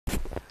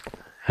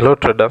Hello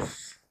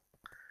traders,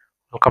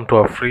 welcome to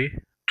our free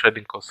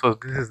trading course. So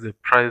this is the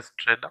price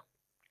trader.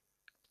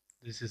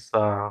 This is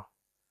an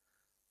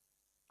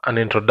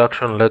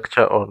introduction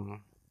lecture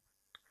on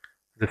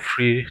the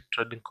free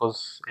trading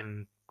course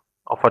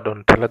offered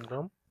on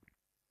Telegram.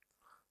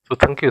 So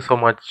thank you so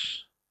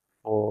much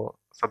for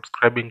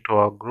subscribing to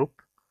our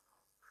group.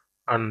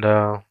 And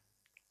I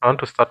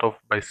want to start off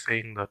by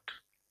saying that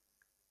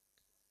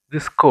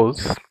this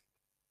course,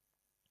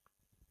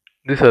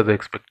 these are the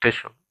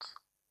expectations.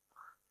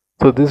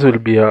 So this will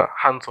be a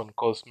hands-on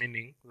course,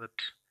 meaning that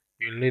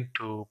you'll need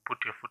to put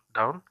your foot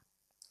down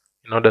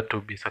in order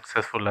to be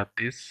successful at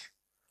this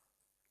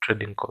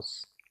trading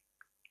course.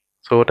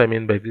 So what I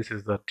mean by this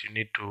is that you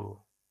need to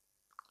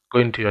go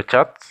into your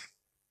charts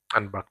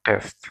and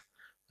backtest.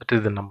 That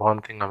is the number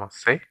one thing I must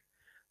say,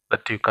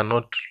 that you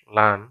cannot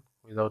learn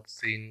without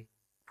seeing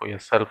for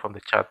yourself on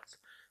the charts.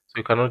 So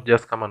you cannot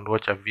just come and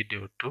watch a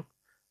video too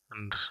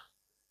and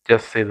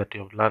just say that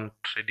you have learned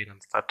trading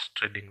and start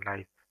trading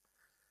live.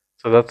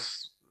 So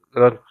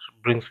that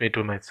brings me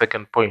to my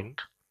second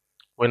point.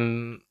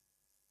 When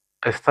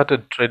I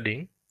started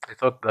trading, I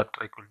thought that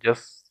I could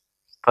just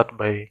start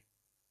by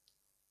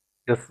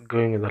just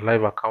going with a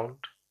live account,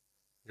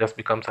 just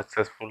become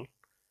successful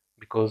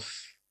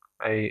because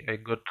I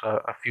got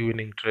a few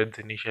winning trades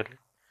initially,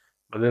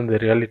 but then the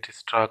reality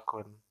struck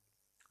when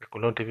I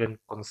could not even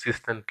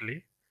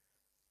consistently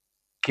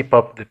keep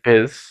up the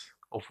pace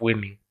of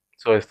winning.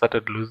 So I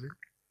started losing,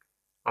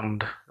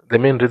 and the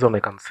main reason I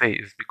can say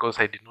is because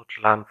I did not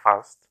learn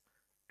fast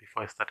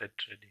before I started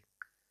trading.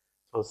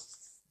 So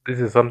this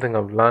is something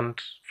I've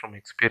learned from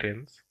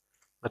experience,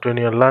 that when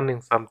you're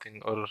learning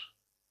something, or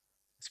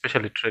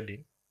especially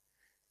trading,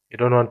 you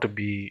don't want to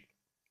be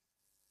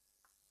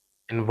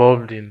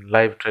involved in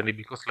live trading,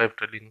 because live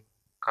trading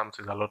comes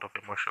with a lot of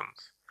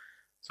emotions.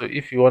 So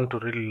if you want to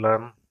really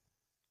learn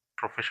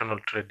professional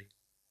trading,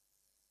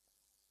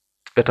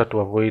 it's better to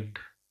avoid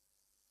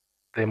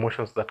the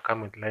emotions that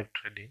come with live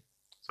trading,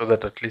 so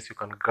that at least you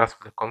can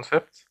grasp the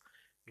concepts,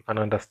 you can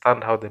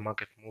understand how the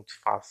market moves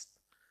fast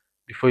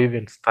before you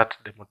even start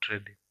demo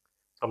trading.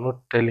 So I'm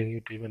not telling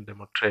you to even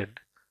demo trade,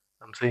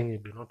 I'm saying you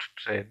do not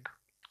trade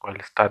while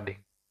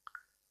studying.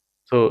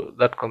 So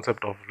that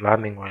concept of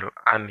learning while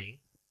earning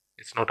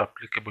is not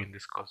applicable in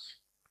this course.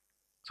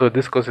 So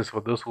this course is for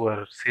those who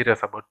are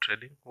serious about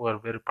trading, who are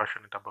very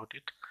passionate about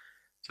it.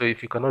 So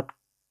if you cannot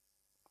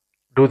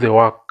do the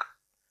work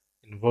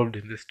involved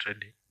in this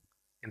trading,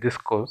 in this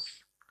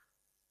course,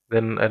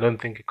 then I don't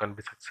think you can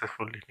be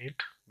successful in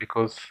it,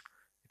 because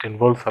it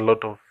involves a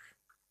lot of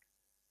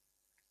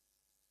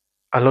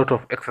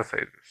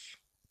exercises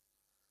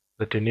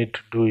that you need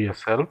to do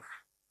yourself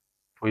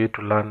for you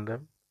to learn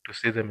them, to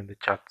see them in the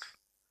charts.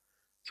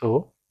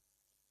 So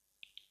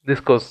this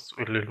course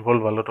will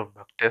involve a lot of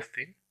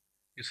backtesting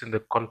using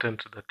the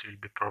content that will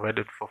be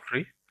provided for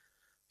free.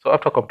 So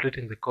after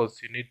completing the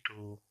course, you need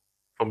to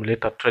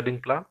formulate a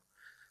trading plan.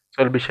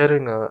 So I'll be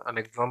sharing an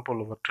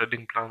example of a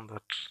trading plan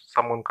that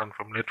someone can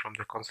formulate from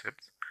the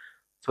concepts.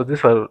 So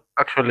these are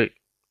actually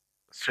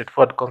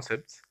straightforward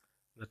concepts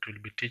that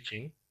we'll be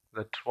teaching,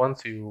 that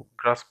once you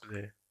grasp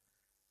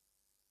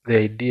the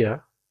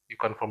idea, you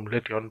can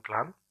formulate your own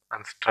plan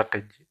and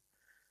strategy.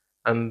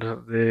 And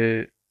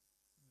the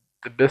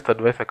best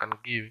advice I can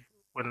give,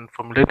 when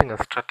formulating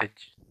a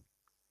strategy,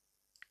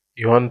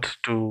 you want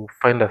to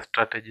find a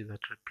strategy that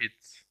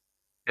repeats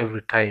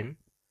every time.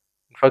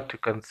 In fact, you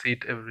can see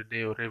it every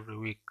day or every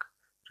week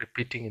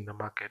repeating in the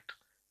market.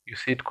 You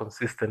see it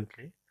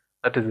consistently.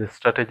 That is the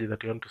strategy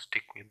that you want to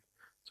stick with.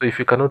 So if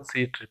you cannot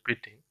see it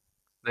repeating,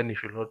 then you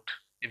should not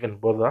even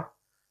bother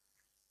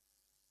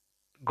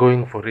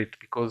going for it,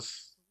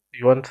 because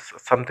you want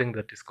something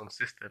that is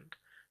consistent,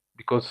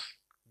 because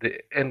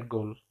the end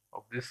goal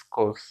of this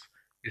course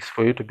is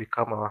for you to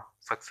become a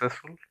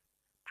successful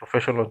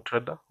professional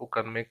trader who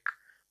can make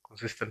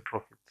consistent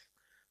profits.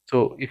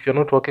 So if you're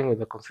not working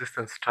with a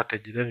consistent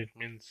strategy, then it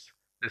means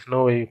there's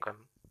no way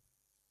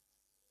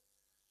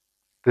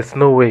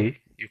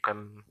you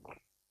can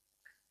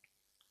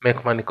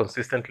make money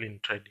consistently in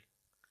trading.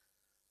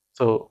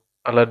 So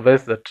I'll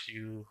advise that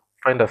you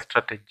find a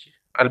strategy.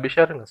 I'll be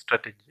sharing a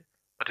strategy,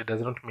 but it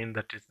does not mean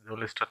that it's the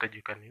only strategy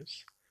you can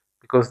use,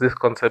 because these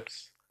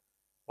concepts,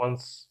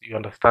 once you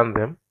understand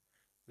them,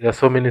 there are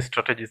so many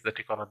strategies that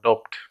you can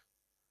adopt.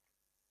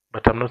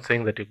 But I'm not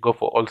saying that you go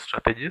for all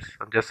strategies.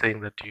 I'm just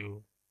saying that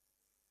you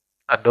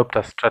adopt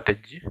a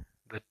strategy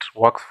that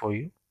works for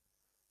you.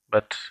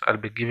 But I'll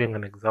be giving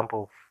an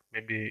example of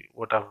maybe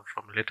what I've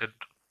formulated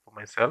for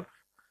myself.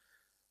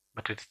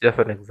 But it's just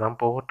an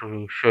example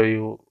to show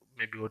you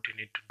maybe what you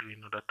need to do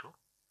in order to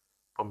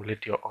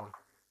formulate your own.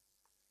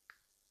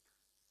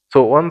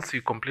 So once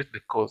you complete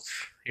the course,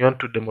 you want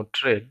to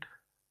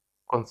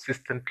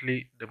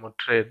consistently demo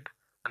trade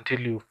until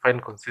you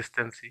find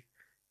consistency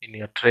in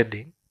your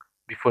trading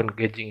before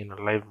engaging in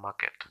a live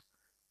market.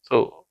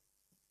 So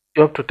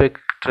you have to take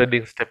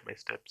trading step by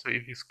step. So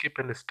if you skip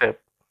any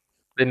step,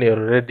 then you're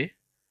already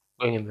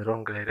going in the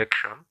wrong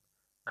direction,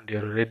 and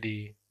you're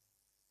already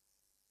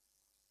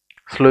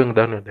slowing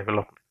down your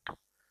development.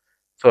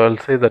 So I'll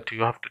say that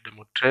you have to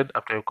demo trade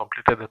after you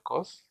completed the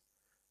course.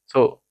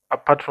 So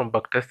apart from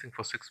backtesting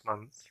for 6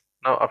 months,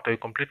 now after you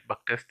complete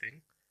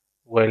backtesting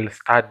while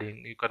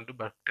studying, you can do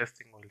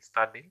backtesting while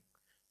studying,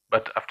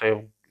 but after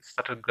you've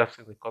started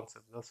grasping the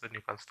concept, that's when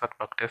you can start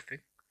backtesting.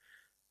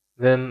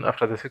 Then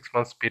after the 6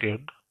 months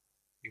period,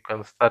 you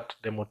can start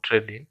demo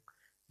trading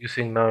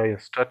using now your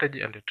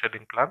strategy and your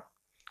trading plan.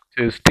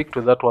 So you stick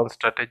to that one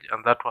strategy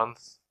and that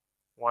one's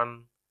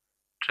one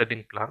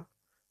trading plan.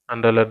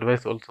 And I'll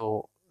advise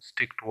also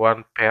stick to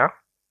one pair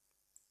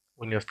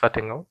when you're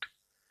starting out.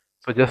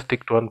 So just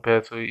stick to one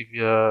pair. So if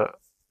you're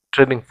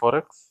trading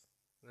forex,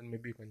 then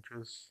maybe you can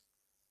choose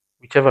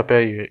whichever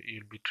pair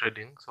you'll be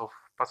trading. So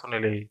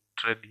personally, I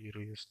trade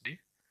Euro USD.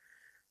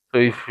 So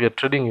if you're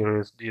trading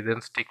Euro USD, then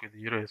stick with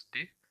Euro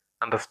USD.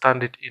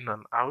 Understand it in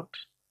and out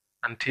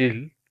until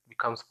it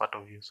becomes part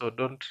of you. So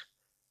don't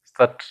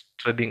start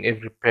trading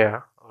every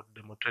pair or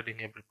demo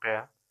trading every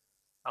pair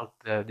out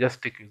there. Just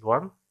stick with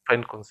one,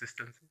 find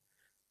consistency.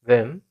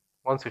 Then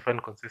once you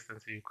find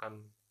consistency, you can,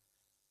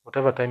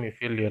 whatever time you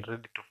feel you're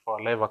ready to for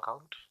a live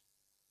account,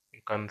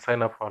 you can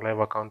sign up for a live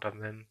account,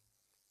 and then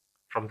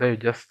from there you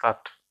just start.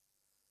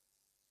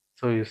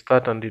 So you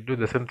start and you do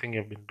the same thing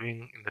you've been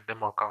doing in the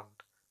demo account.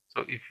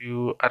 So if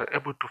you are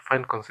able to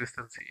find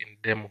consistency in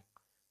demo,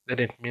 then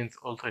it means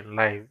also in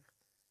live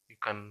you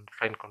can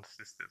find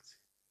consistency.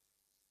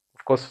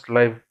 Of course,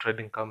 live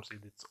trading comes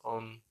with its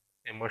own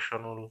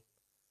emotional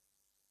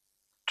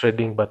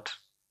trading, but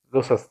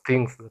those are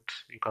things that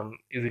you can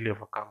easily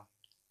overcome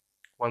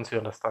once you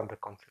understand the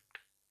concept.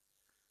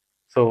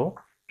 So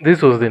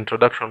this was the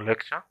introduction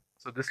lecture.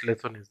 So this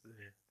lesson is the,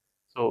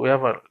 so we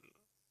have an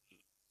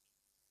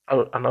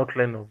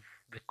outline of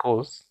the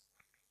course.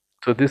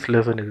 So this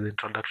lesson is the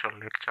introduction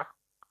lecture.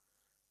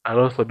 I'll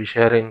also be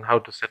sharing how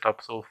to set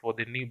up. So for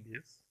the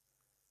newbies,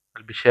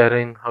 I'll be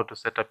sharing how to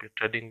set up your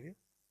trading view,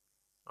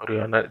 or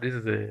your this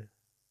is the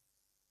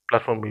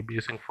platform we'll be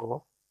using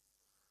for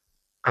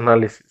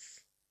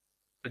analysis.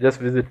 So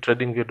just visit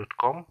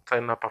tradingview.com,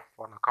 sign up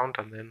for an account,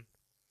 and then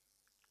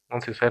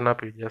once you sign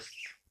up, you just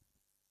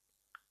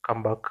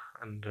come back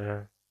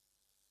and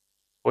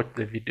watch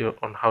the video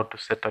on how to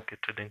set up your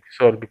trading.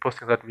 So I'll be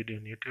posting that video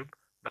on YouTube,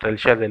 but I'll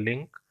share the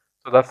link.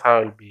 So that's how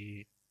I'll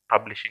be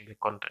publishing the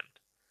content.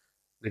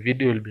 The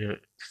video will be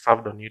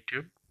served on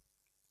YouTube,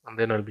 and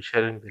then I'll be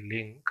sharing the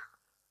link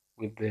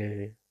with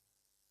the.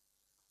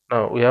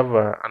 Now we have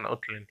an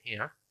outline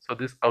here. So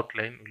this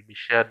outline will be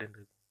shared in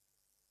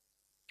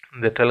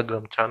the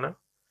Telegram channel.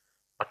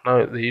 But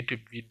now the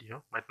YouTube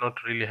video might not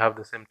really have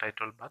the same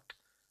title, but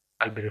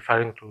I'll be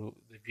referring to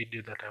the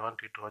video that I want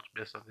you to watch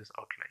based on this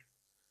outline.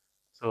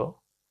 So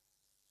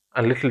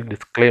a little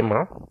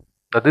disclaimer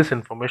that this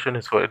information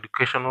is for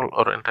educational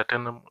or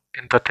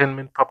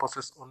entertainment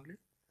purposes only.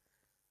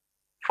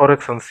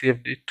 Forex and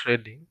CFD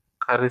trading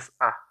carries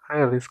a high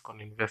risk on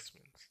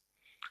investments.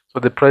 So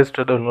the price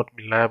trader will not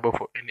be liable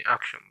for any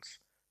actions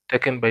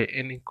taken by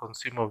any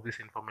consumer of this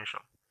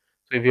information.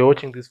 So if you're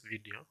watching this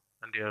video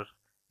and you're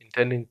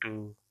intending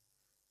to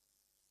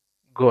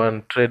go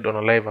and trade on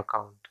a live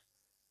account,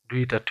 do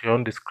it at your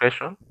own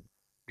discretion,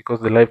 because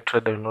the live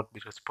trader will not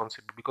be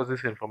responsible, because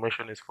this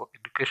information is for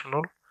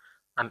educational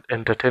and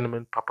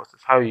entertainment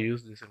purposes. How you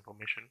use this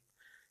information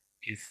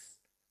is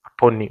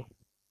upon you.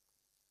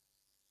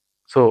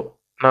 So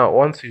now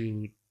once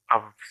you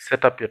have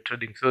set up your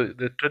trading, so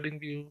the trading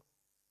view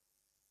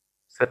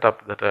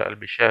setup that I'll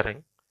be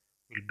sharing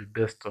will be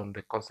based on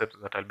the concepts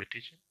that I'll be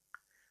teaching.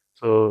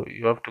 So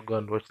you have to go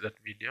and watch that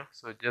video.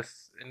 So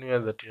just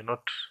anywhere that you're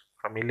not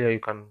familiar, you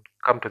can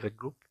come to the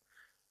group,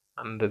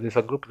 and there's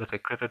a group that I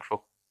created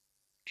for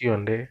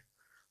Q&A.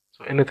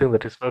 So anything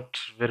that is not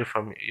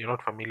you're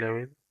not familiar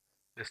with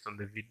based on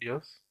the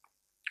videos,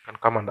 you can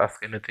come and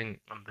ask anything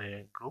on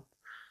the group.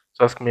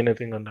 So ask me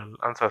anything and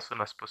I'll answer as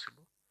soon as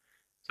possible.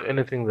 So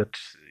anything that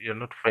you're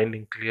not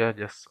finding clear,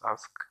 just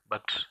ask.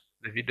 But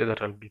the video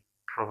that I'll be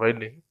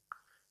providing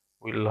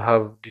will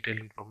have detailed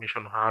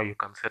information on how you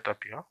can set up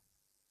your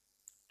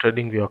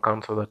trading view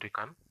account so that we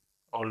can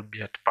all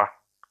be at par.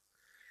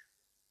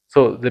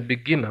 So the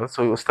beginner,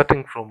 so you're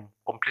starting from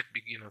complete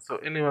beginner. So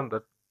anyone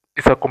that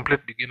is a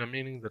complete beginner,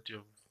 meaning that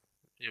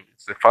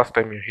it's the first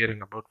time you're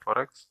hearing about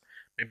forex.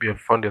 Maybe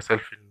you've found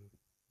yourself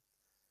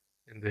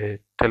in the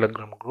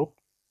Telegram group.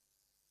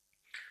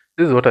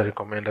 This is what I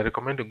recommend. I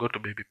recommend you go to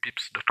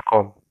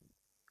babypips.com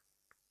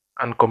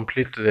and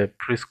complete the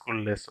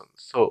preschool lesson.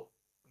 So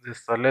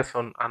there's a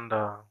lesson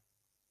under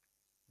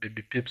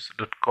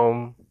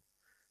babypips.com.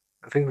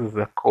 I think this is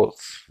a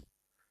course.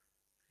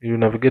 You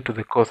navigate to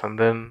the course and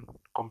then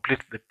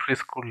complete the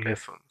preschool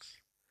lessons.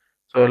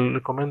 So I'll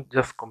recommend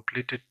just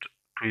complete it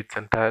to its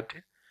entirety.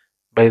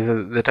 By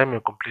the time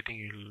you're completing,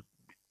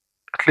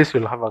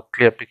 you'll have a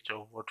clear picture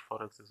of what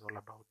forex is all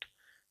about.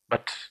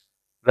 But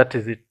that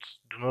is it.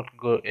 Do not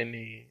go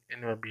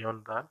anywhere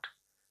beyond that,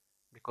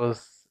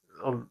 because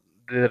all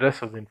the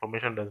rest of the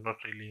information does not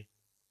really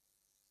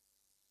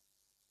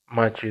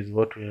match with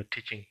what we are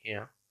teaching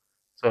here.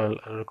 So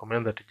I'll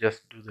recommend that you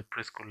just do the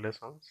preschool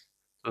lessons.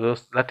 So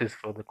that is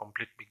for the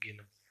complete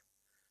beginners.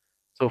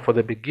 So for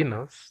the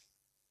beginners,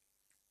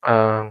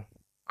 I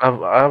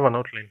have an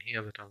outline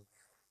here that I've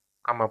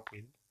come up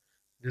with.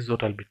 This is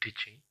what I'll be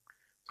teaching.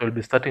 So we'll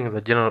be starting with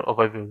a general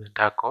overview of the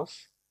entire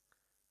course,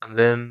 and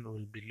then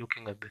we'll be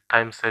looking at the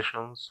time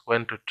sessions,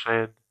 when to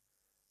trade,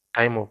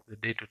 time of the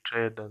day to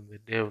trade, and the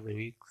day of the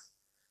weeks.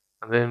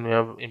 And then we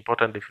have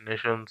important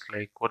definitions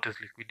like what is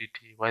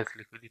liquidity, why is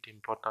liquidity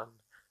important,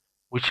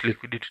 which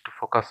liquidity to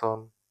focus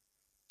on,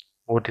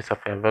 what is a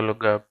fair value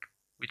gap,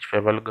 which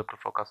fair value gap to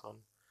focus on,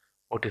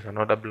 what is an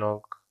order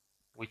block,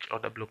 which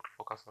order block to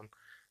focus on.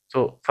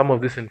 So some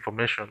of this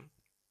information,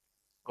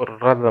 or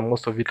rather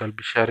most of it, I'll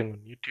be sharing on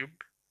YouTube,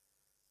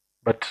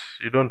 but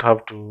you don't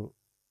have to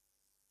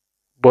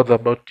bother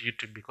about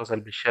YouTube because I'll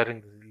be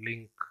sharing the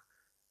link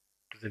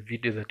to the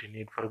video that you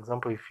need. For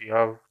example, if you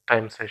have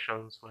time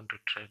sessions, when to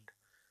trade,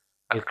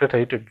 I'll create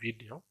a YouTube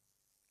video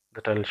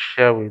that I'll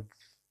share with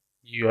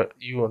you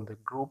on the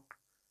group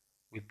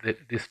with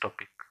this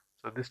topic.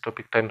 So this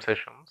topic, time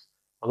sessions,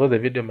 although the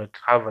video might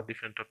have a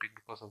different topic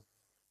because of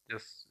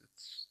just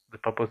the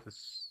purpose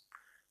is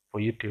for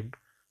YouTube,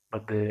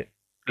 but the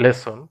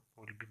lesson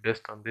will be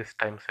based on these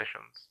time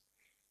sessions.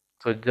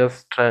 So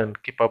just try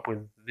and keep up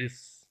with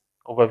this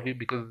overview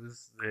because this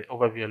is the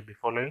overview I'll be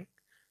following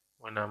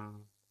when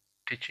I'm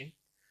teaching.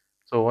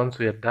 So once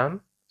we are done,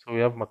 so we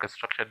have market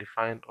structure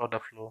defined, order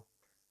flow,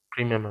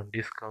 premium and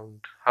discount,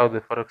 how the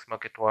forex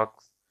market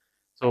works.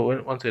 So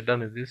once we're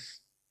done with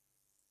this,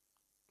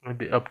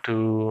 maybe up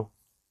to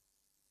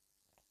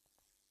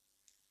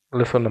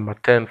lesson number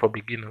 10 for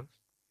beginners,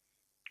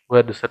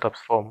 where the setups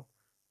form,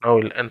 now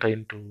we'll enter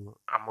into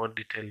a more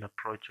detailed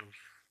approach of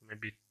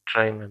maybe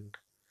trying and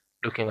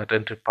looking at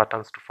entry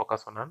patterns to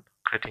focus on and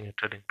creating a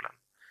trading plan.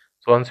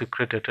 So once you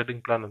create a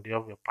trading plan and you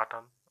have your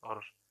pattern, or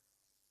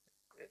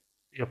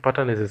your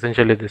pattern is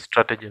essentially the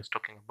strategy I was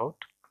talking about,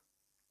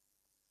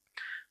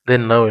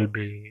 then now I'll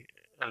be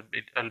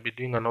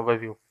doing an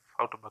overview of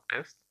how to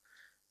backtest.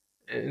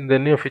 In the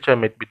near future, I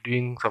might be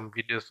doing some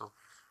videos of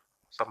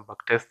some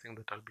backtesting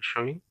that I'll be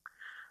showing.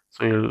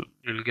 So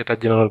you'll get a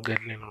general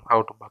guideline on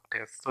how to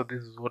backtest. So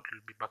this is what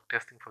we'll be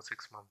backtesting for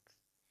 6 months.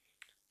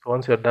 So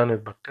once you're done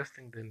with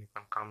backtesting, then you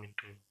can come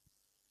into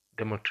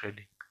demo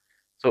trading.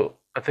 So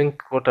I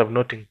think what I've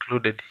not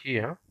included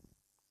here,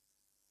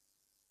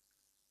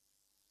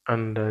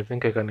 and I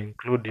think I can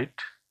include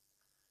it,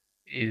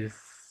 is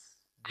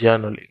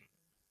journaling.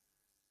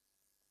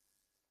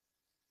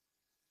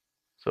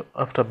 So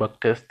after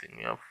backtesting,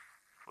 you have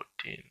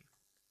 14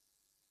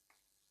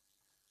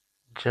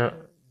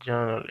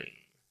 journaling.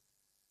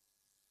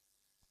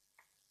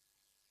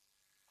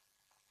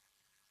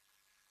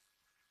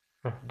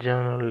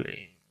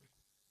 Journaling.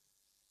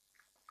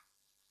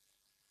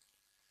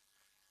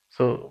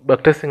 So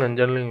backtesting and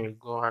journaling will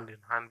go hand in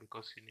hand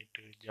because you need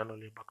to journal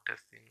your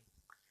backtesting,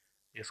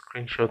 your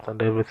screenshots and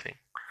everything.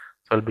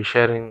 So I'll be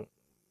sharing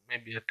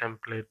maybe a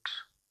template.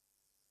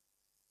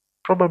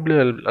 Probably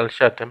I'll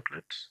share a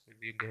template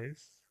with you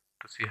guys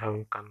to see how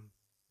you can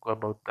go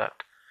about that.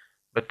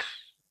 But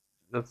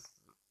that's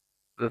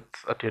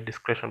that's at your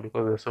discretion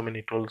because there's so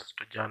many tools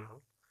to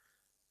journal.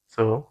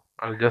 So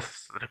I'll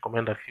just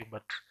recommend a few,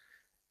 but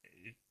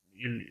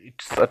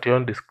it's at your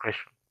own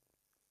discretion.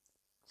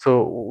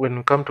 So when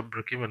we come to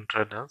break-even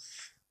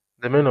traders,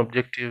 the main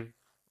objective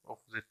of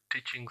the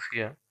teachings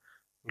here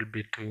will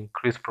be to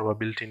increase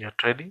probability in your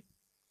trading.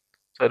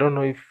 So I don't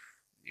know if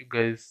you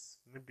guys,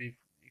 maybe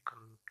you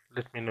can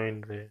let me know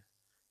in the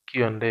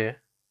Q&A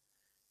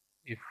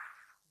if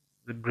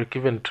the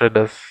break-even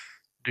traders,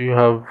 do you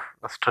have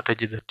a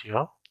strategy that you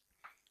are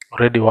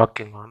already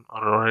working on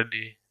or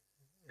already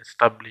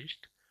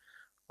established,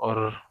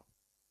 or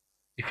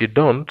if you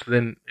don't,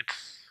 then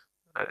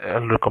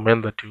I'll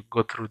recommend that you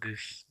go through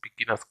this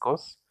beginners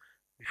course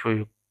before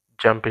you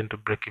jump into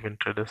break-even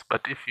traders.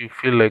 But if you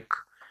feel like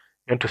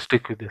you want to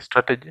stick with the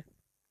strategy,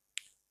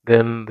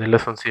 then the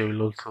lessons here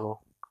will also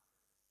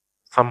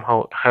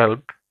somehow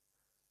help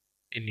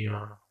in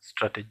your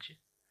strategy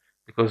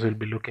because we'll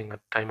be looking at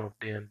time of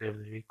day and day of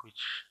the week,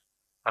 which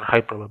are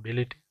high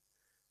probability,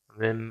 and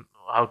then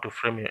how to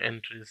frame your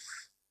entries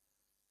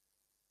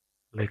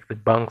like the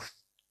banks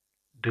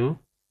do,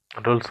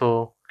 and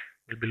also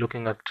we'll be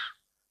looking at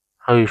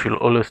how you should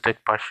always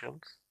take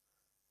partials,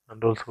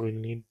 and also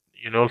you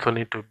also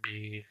need to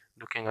be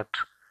looking at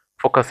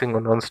focusing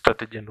on one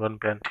strategy and one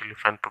pair until you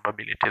find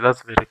probability.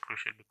 That's very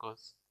crucial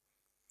because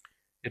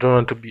you don't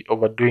want to be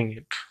overdoing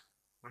it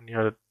when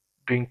you're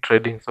doing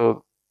trading.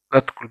 So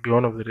that could be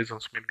one of the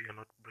reasons maybe you're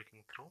not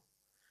breaking through,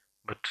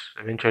 but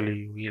eventually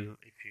you will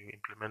if you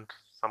implement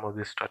some of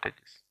these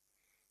strategies,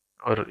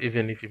 or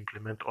even if you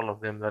implement all of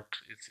them, that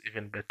is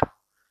even better.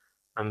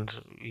 And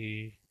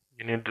you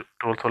need to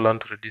also learn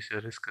to reduce your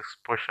risk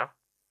exposure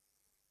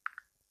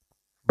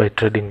by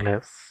trading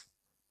less,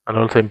 and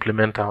also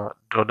implement a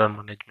drawdown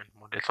management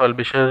model. So I'll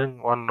be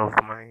sharing one of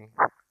my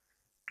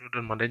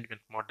drawdown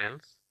management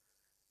models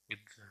with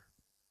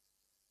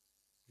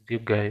you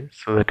guys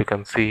so that you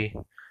can see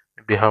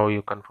maybe how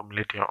you can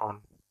formulate your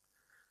own.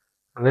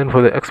 And then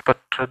for the expert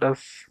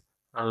traders,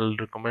 I'll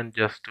recommend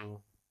just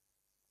to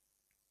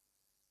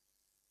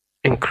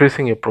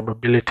increasing your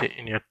probability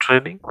in your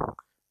trading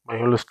by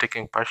always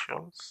taking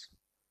partials,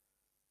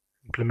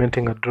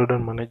 implementing a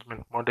drawdown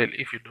management model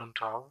if you don't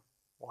have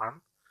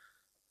one,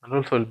 and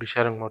also I'll be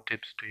sharing more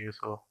tips to you.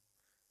 So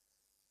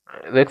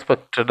the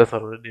expert traders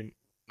are already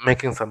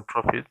making some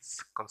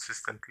profits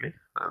consistently.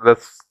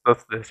 That's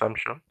the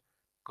assumption,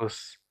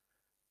 because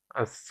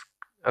as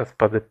as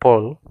per the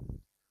poll,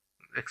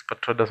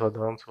 expert traders are the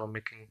ones who are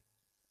making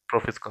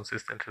profits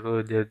consistently.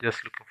 So they're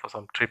just looking for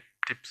some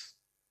tips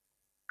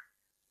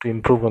to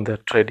improve on their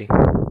trading.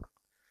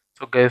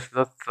 So guys,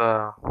 that's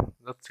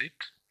it.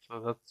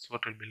 So that's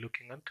what we'll be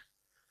looking at.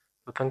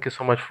 So thank you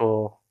so much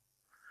for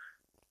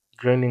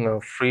joining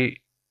our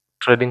free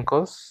trading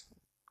course.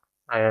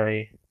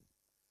 I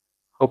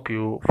hope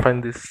you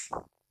find this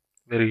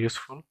very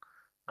useful,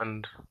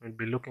 and we'll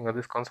be looking at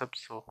this concept.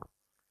 So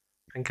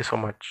thank you so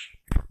much.